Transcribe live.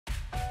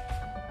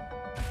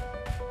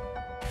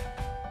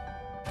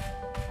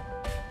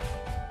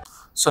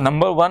So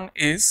number one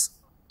is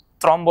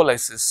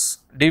thrombolysis,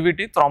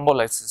 DVT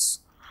thrombolysis.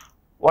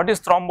 What is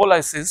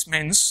thrombolysis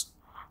means?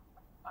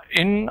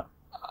 In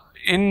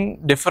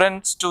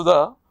difference to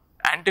the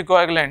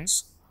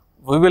anticoagulants,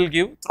 we will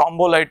give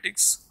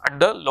thrombolytics at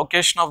the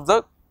location of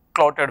the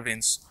clotted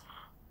veins.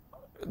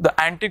 The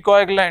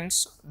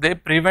anticoagulants, they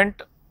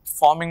prevent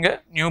forming a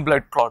new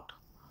blood clot,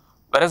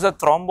 whereas the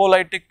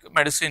thrombolytic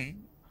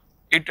medicine,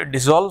 it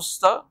dissolves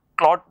the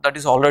clot that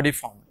is already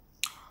formed.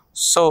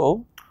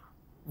 So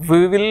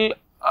we will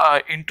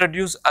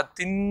introduce a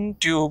thin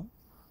tube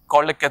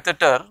called a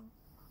catheter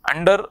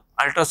under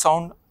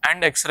ultrasound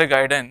and X-ray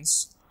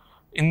guidance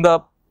in the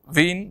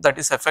vein that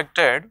is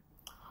affected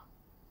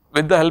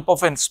with the help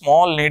of a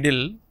small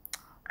needle,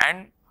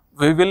 and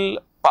we will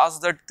pass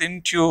that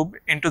thin tube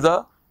into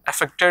the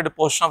affected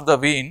portion of the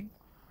vein,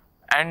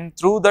 and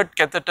through that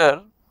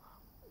catheter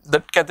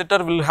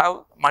will have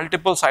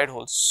multiple side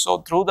holes. So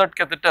through that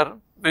catheter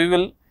we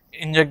will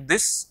inject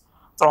this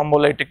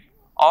thrombolytic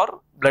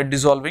or blood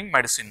dissolving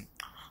medicine.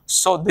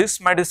 So this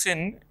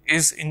medicine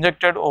is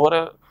injected over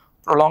a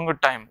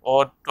prolonged time,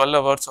 over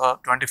 12 hours or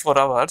 24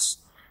 hours,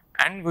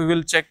 and we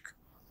will check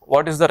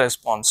what is the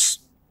response.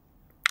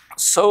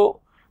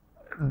 So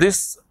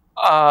this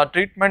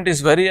treatment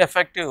is very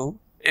effective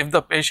if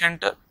the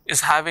patient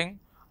is having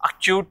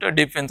acute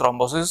deep vein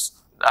thrombosis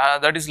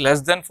that is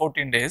less than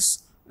 14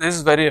 days. This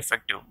is very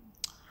effective.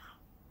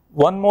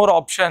 One more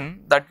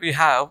option that we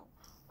have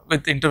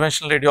with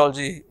interventional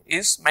radiology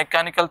is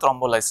mechanical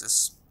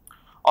thrombolysis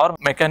or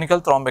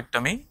mechanical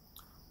thrombectomy.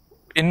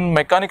 In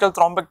mechanical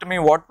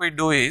thrombectomy, what we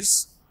do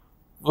is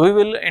we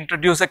will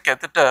introduce a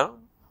catheter.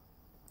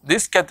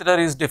 This catheter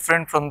is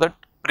different from the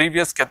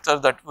previous catheter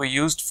that we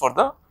used for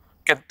the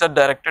catheter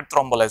directed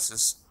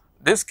thrombolysis.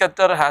 This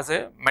catheter has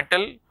a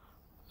metal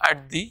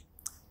at the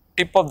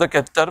tip of the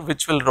catheter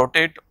which will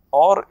rotate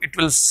or it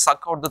will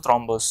suck out the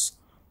thrombus.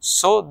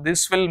 So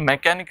this will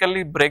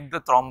mechanically break the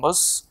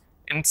thrombus.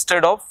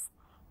 Instead of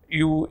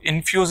you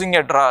infusing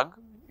a drug,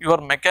 you are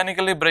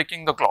mechanically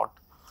breaking the clot.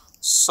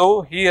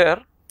 So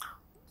here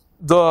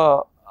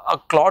the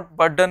clot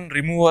burden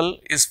removal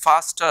is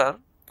faster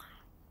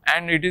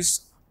and it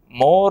is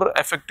more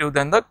effective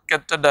than the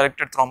catheter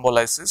directed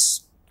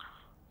thrombolysis,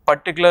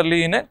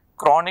 particularly in a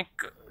chronic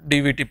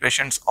DVT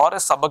patients or a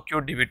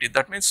subacute DVT,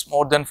 that means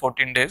more than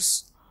 14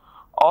 days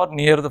or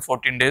near the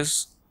 14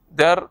 days,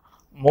 they are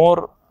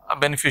more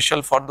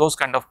beneficial for those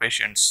kind of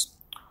patients.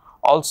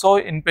 Also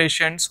in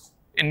patients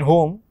in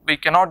whom we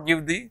cannot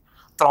give the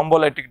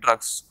thrombolytic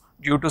drugs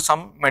due to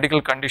some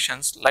medical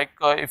conditions, like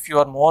if you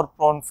are more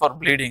prone for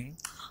bleeding,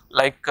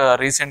 like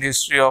recent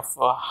history of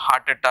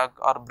heart attack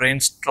or brain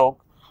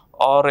stroke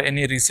or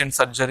any recent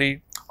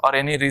surgery or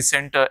any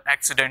recent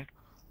accident,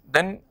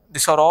 then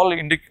these are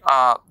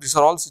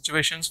all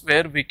situations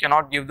where we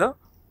cannot give the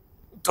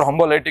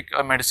thrombolytic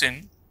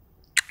medicine.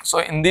 So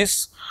in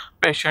this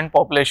patient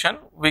population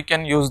we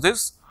can use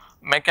this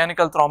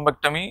mechanical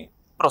thrombectomy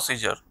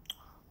procedure.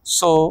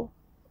 So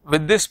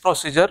with this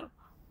procedure,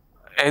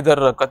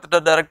 either catheter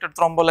directed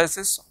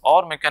thrombolysis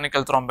or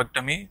mechanical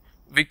thrombectomy,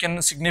 we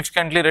can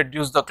significantly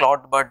reduce the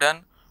clot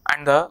burden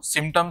and the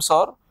symptoms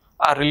are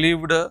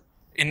relieved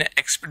in an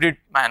expedite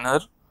manner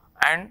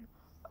and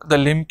the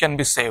limb can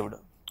be saved.